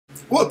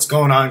What's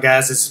going on,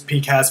 guys? This is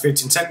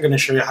PCAS1510. I'm going to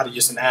show you how to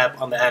use an app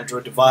on the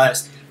Android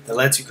device that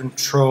lets you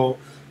control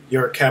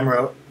your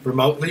camera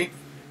remotely.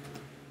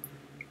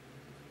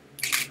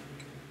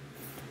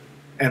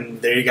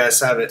 And there you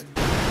guys have it.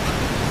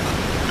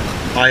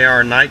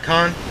 IR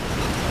Nikon.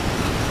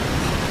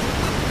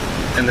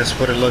 And this is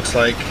what it looks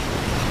like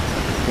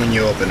when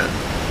you open it.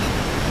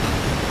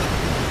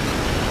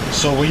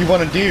 So what you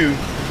want to do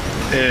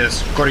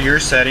is go to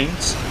your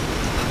settings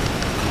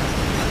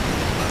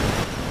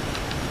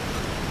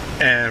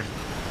and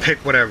pick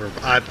whatever.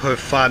 I put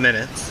 5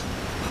 minutes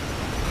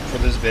for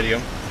this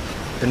video.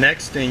 The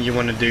next thing you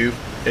want to do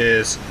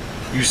is,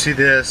 you see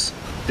this,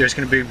 there's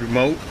going to be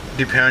remote.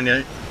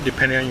 Depending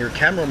on your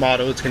camera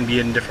model, it's going to be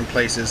in different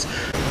places,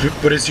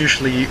 but it's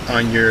usually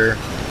on your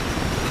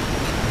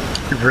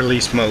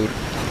release mode.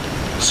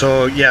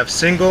 So you have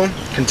single,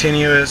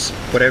 continuous,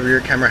 whatever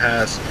your camera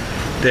has,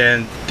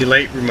 then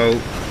delete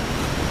remote.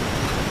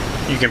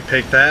 You can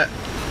pick that,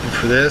 and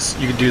for this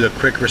you can do the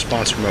quick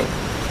response remote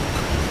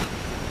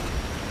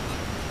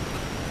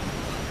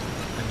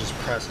and just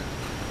press it.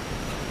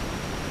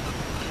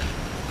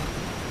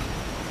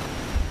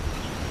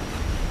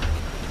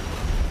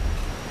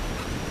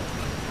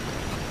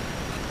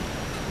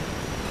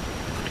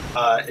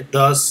 It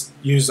does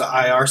use the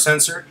IR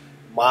sensor.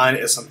 Mine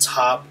is on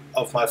top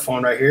of my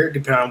phone right here.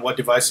 Depending on what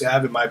device you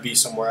have, it might be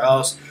somewhere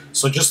else.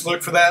 So just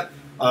look for that.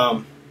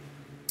 And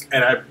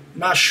I'm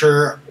not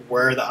sure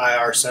where the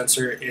IR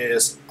sensor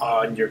is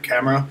on your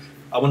camera.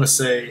 I want to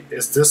say,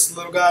 is this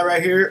little guy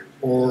right here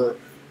or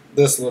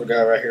this little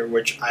guy right here,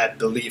 which I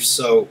believe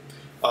so.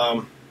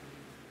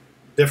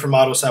 Different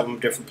models have them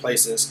different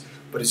places.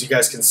 But as you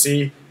guys can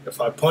see,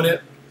 if I point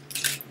it,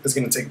 it's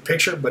going to take a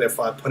picture, but if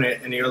I put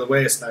it any other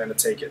way, it's not going to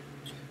take it.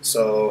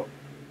 So,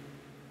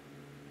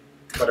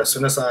 but as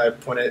soon as I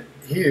point it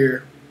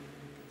here,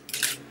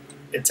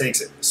 it takes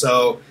it.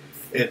 So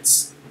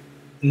it's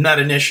not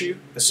an issue.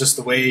 It's just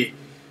the way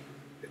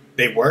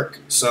they work.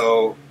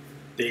 So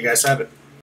there you guys have it.